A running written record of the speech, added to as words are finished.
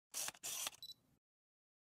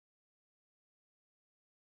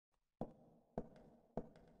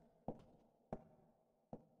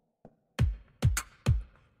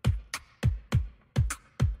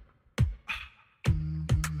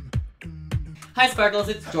Hi Sparkles,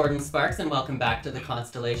 it's Jordan Sparks and welcome back to the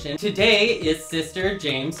Constellation. Today is Sister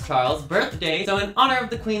James Charles' birthday, so in honor of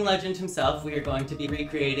the Queen legend himself, we are going to be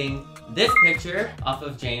recreating this picture off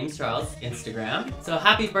of James Charles' Instagram. So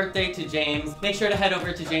happy birthday to James. Make sure to head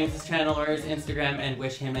over to James's channel or his Instagram and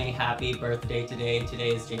wish him a happy birthday today.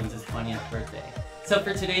 Today is James's 20th birthday. So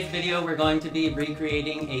for today's video, we're going to be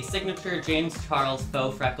recreating a signature James Charles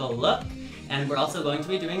faux freckle look. And we're also going to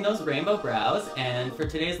be doing those rainbow brows. And for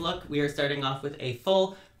today's look, we are starting off with a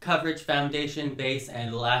full coverage foundation, base,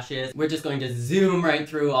 and lashes. We're just going to zoom right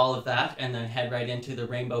through all of that and then head right into the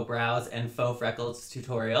rainbow brows and faux freckles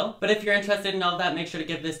tutorial. But if you're interested in all of that, make sure to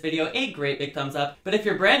give this video a great big thumbs up. But if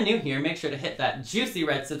you're brand new here, make sure to hit that juicy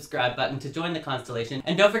red subscribe button to join the Constellation.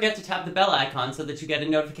 And don't forget to tap the bell icon so that you get a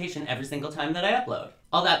notification every single time that I upload.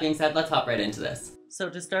 All that being said, let's hop right into this. So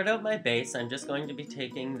to start out my base, I'm just going to be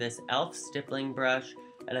taking this e.l.f. stippling brush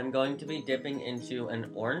and I'm going to be dipping into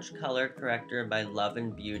an orange color corrector by Love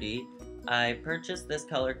and Beauty. I purchased this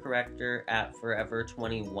color corrector at Forever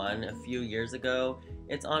 21 a few years ago.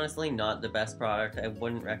 It's honestly not the best product. I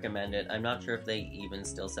wouldn't recommend it. I'm not sure if they even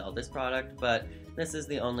still sell this product, but this is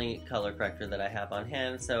the only color corrector that I have on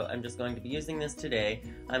hand, so I'm just going to be using this today.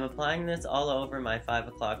 I'm applying this all over my 5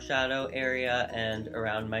 o'clock shadow area and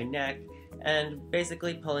around my neck, and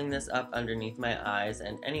basically pulling this up underneath my eyes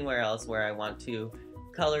and anywhere else where I want to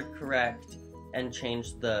color correct and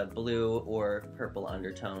change the blue or purple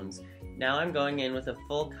undertones. Now I'm going in with a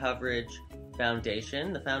full coverage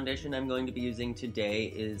foundation. The foundation I'm going to be using today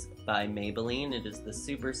is by Maybelline. It is the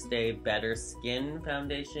Super Stay Better Skin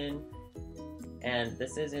Foundation, and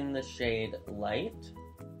this is in the shade Light.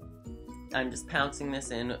 I'm just pouncing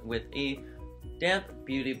this in with a damp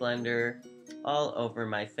beauty blender all over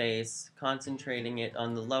my face, concentrating it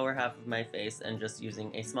on the lower half of my face and just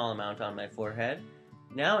using a small amount on my forehead.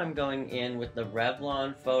 Now I'm going in with the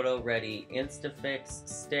Revlon Photo Ready Instafix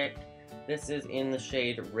stick. This is in the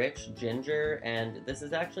shade Rich Ginger, and this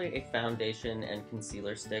is actually a foundation and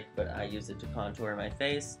concealer stick, but I use it to contour my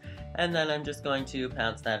face. And then I'm just going to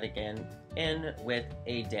pounce that again in with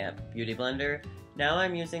a damp beauty blender. Now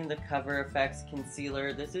I'm using the Cover FX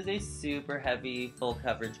concealer. This is a super heavy full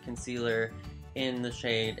coverage concealer in the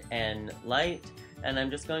shade N Light, and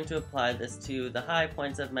I'm just going to apply this to the high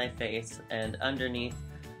points of my face and underneath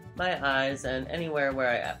my eyes and anywhere where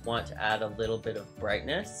I want to add a little bit of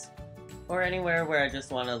brightness, or anywhere where I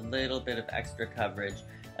just want a little bit of extra coverage.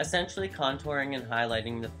 Essentially, contouring and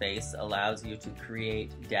highlighting the face allows you to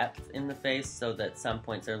create depth in the face so that some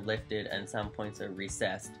points are lifted and some points are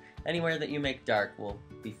recessed. Anywhere that you make dark will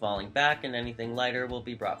be falling back and anything lighter will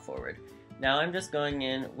be brought forward. Now I'm just going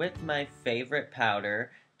in with my favorite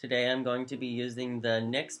powder. Today I'm going to be using the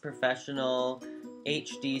NYX Professional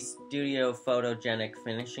HD Studio Photogenic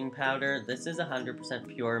Finishing Powder. This is 100%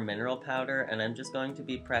 pure mineral powder, and I'm just going to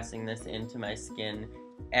be pressing this into my skin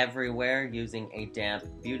everywhere using a damp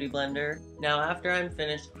beauty blender. Now after I'm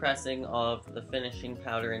finished pressing all of the finishing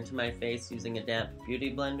powder into my face using a damp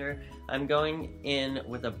beauty blender, I'm going in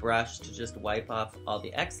with a brush to just wipe off all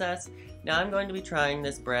the excess. Now I'm going to be trying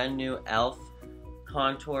this brand new e.l.f.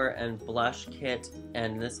 contour and blush kit,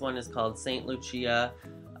 and this one is called St. Lucia.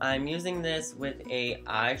 I'm using this with a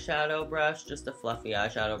eyeshadow brush, just a fluffy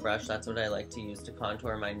eyeshadow brush. That's what I like to use to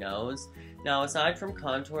contour my nose. Now aside from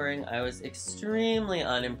contouring, I was extremely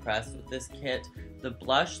unimpressed with this kit. The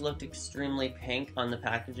blush looked extremely pink on the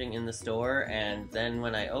packaging in the store, and then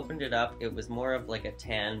when I opened it up, it was more of like a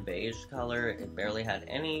tan beige color. It barely had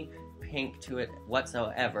any pink to it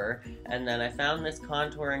whatsoever. And then I found this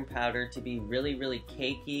contouring powder to be really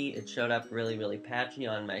cakey. It showed up really patchy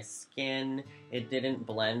on my skin. It didn't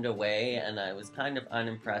blend away, and I was kind of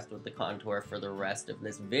unimpressed with the contour for the rest of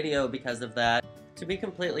this video because of that. To be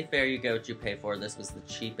completely fair, you get what you pay for. This was the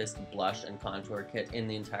cheapest blush and contour kit in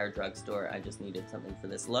the entire drugstore. I just needed something for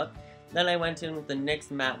this look. Then I went in with the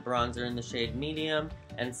NYX Matte Bronzer in the shade Medium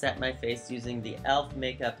and set my face using the e.l.f.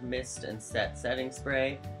 Makeup Mist and Set Setting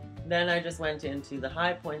Spray. Then I just went into the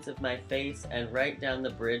high points of my face and right down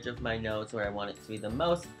the bridge of my nose where I want it to be the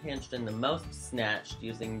most pinched and the most snatched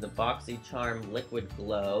using the BoxyCharm Liquid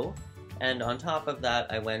Glow. And on top of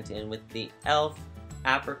that, I went in with the e.l.f.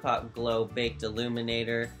 Apricot Glow Baked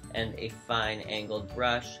Illuminator and a fine angled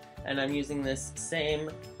brush. And I'm using this same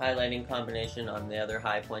highlighting combination on the other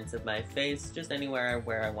high points of my face, just anywhere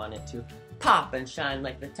where I want it to pop and shine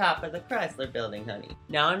like the top of the Chrysler Building, honey.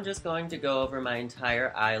 Now I'm just going to go over my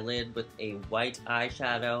entire eyelid with a white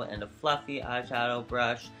eyeshadow and a fluffy eyeshadow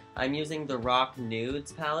brush. I'm using the Rock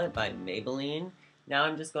Nudes palette by Maybelline. Now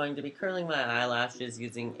I'm just going to be curling my eyelashes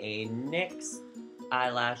using a NYX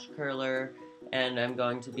eyelash curler And I'm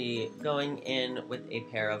going to be going in with a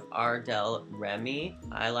pair of Ardell Remy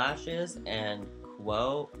eyelashes and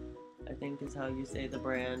Quo, I think is how you say the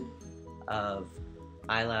brand, of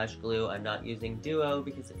eyelash glue. I'm not using Duo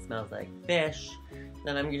because it smells like fish.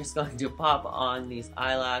 Then I'm just going to pop on these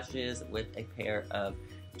eyelashes with a pair of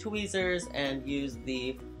tweezers and use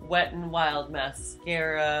the Wet n Wild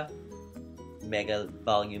Mascara Mega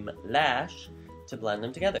Volume Lash to blend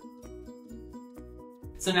them together.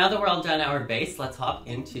 So now that we're all done our base, let's hop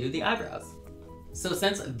into the eyebrows. So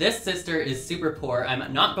since this sister is super poor,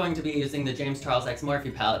 I'm not going to be using the James Charles X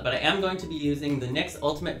Morphe palette, but I am going to be using the NYX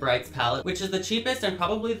Ultimate Brights palette, which is the cheapest and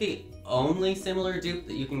probably the only similar dupe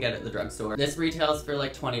that you can get at the drugstore. This retails for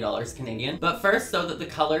like $20 Canadian. But first, so that the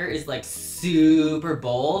color is like super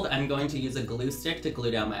bold, I'm going to use a glue stick to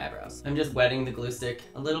glue down my eyebrows. I'm just wetting the glue stick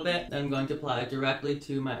a little bit, then I'm going to apply it directly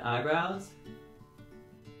to my eyebrows.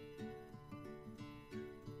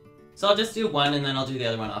 So I'll just do one and then I'll do the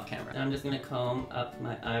other one off camera. Now I'm just gonna comb up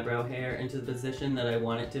my eyebrow hair into the position that I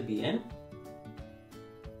want it to be in.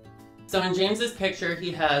 So in James's picture, he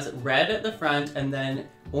has red at the front and then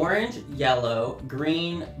orange, yellow,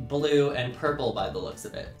 green, blue, and purple by the looks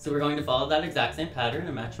of it. So we're going to follow that exact same pattern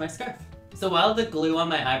and match my scarf. So while the glue on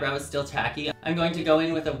my eyebrow is still tacky, I'm going to go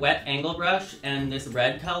in with a wet angle brush and this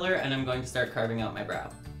red color, and I'm going to start carving out my brow.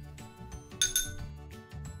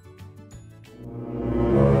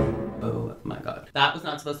 Oh my god. That was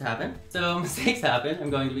not supposed to happen. So mistakes happen. I'm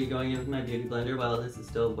going to be going in with my beauty blender while this is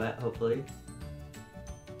still wet, hopefully.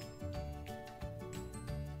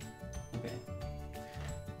 Okay.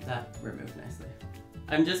 That removed nicely.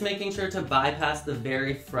 I'm just making sure to bypass the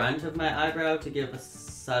very front of my eyebrow to give a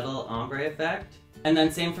subtle ombre effect. And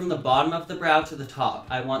then same from the bottom of the brow to the top.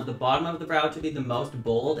 I want the bottom of the brow to be the most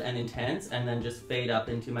bold and intense, and then just fade up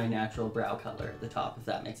into my natural brow color at the top, if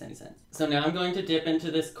that makes any sense. So now I'm going to dip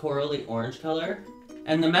into this corally orange color.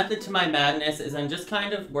 And the method to my madness is I'm just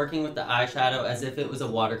kind of working with the eyeshadow as if it was a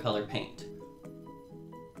watercolor paint.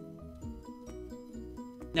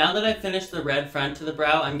 Now that I've finished the red front to the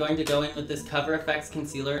brow, I'm going to go in with this Cover FX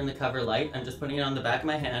concealer in the Cover Light. I'm just putting it on the back of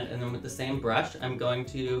my hand, and then with the same brush, I'm going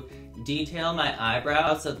to detail my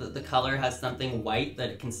eyebrow so that the color has something white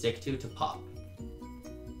that it can stick to pop.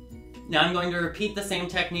 Now I'm going to repeat the same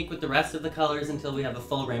technique with the rest of the colors until we have a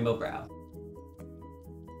full rainbow brow.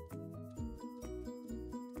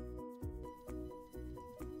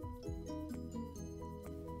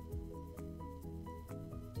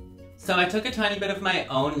 So I took a tiny bit of my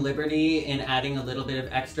own liberty in adding a little bit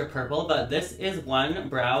of extra purple, but this is one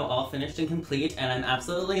brow all finished and complete, and I'm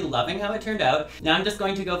absolutely loving how it turned out. Now I'm just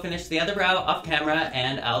going to go finish the other brow off camera,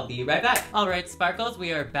 and I'll be right back. Alright, Sparkles,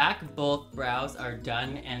 we are back. Both brows are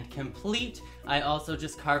done and complete. I also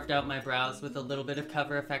just carved out my brows with a little bit of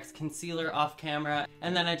Cover FX concealer off camera,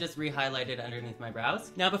 and then I just re-highlighted underneath my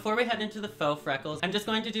brows. Now before we head into the faux freckles, I'm just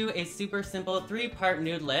going to do a super simple 3-part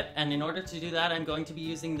nude lip, and in order to do that, I'm going to be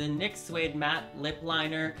using the NYX Suede Matte Lip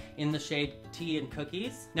Liner in the shade Tea and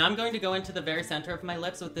Cookies. Now I'm going to go into the very center of my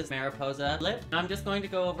lips with this Mariposa lip. I'm just going to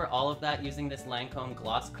go over all of that using this Lancome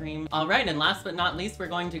Gloss Cream. Alright, and last but not least, we're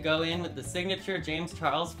going to go in with the signature James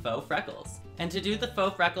Charles Faux Freckles. And to do the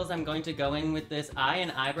faux freckles, I'm going to go in with this eye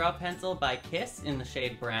and eyebrow pencil by Kiss in the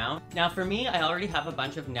shade Brown. Now for me, I already have a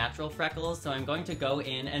bunch of natural freckles, so I'm going to go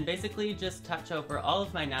in and basically just touch over all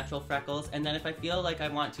of my natural freckles, and then if I feel like I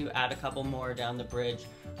want to add a couple more down the bridge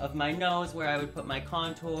of my nose where I would put my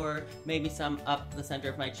contour, maybe some up the center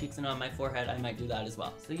of my cheeks and on my forehead, I might do that as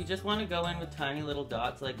well. So you just want to go in with tiny little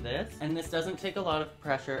dots like this, and this doesn't take a lot of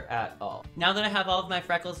pressure at all. Now that I have all of my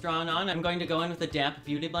freckles drawn on, I'm going to go in with a damp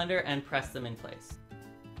beauty blender and press them in place.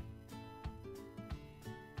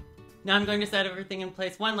 Now I'm going to set everything in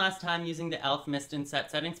place one last time using the e.l.f. Mist and Set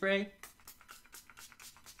Setting Spray.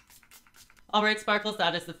 Alright, Sparkles,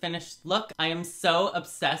 that is the finished look. I am so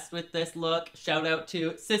obsessed with this look. Shout out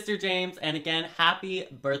to Sister James, and again, happy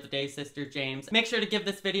birthday, Sister James. Make sure to give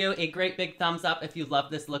this video a great big thumbs up if you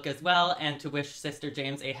love this look as well, and to wish Sister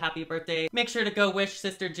James a happy birthday. Make sure to go wish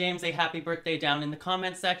Sister James a happy birthday down in the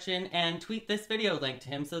comments section, and tweet this video link to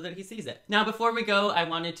him so that he sees it. Now, before we go, I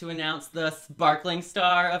wanted to announce the sparkling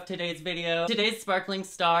star of today's video. Today's sparkling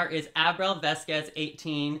star is Abril Vesquez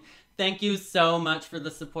 18. Thank you so much for the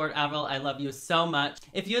support, Avril. I love you so much.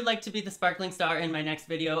 If you'd like to be the sparkling star in my next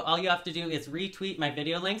video, all you have to do is retweet my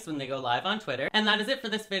video links when they go live on Twitter. And that is it for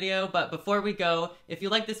this video, but before we go, if you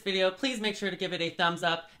like this video, please make sure to give it a thumbs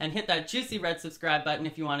up and hit that juicy red subscribe button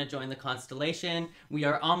if you want to join the constellation. We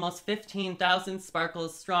are almost 15,000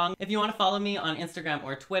 sparkles strong. If you want to follow me on Instagram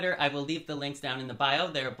or Twitter, I will leave the links down in the bio.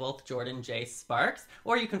 They're both Jordan J. Sparks.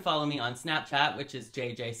 Or you can follow me on Snapchat, which is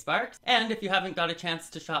JJ Sparks. And if you haven't got a chance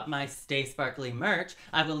to shop my Stay Sparkly merch,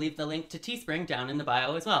 I will leave the link to Teespring down in the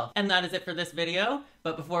bio as well. And that is it for this video.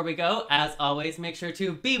 But before we go, as always, make sure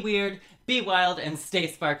to be weird, be wild, and stay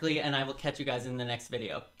sparkly, and I will catch you guys in the next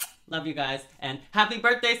video. Love you guys, and happy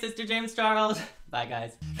birthday, Sister James Charles! Bye,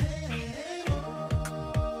 guys.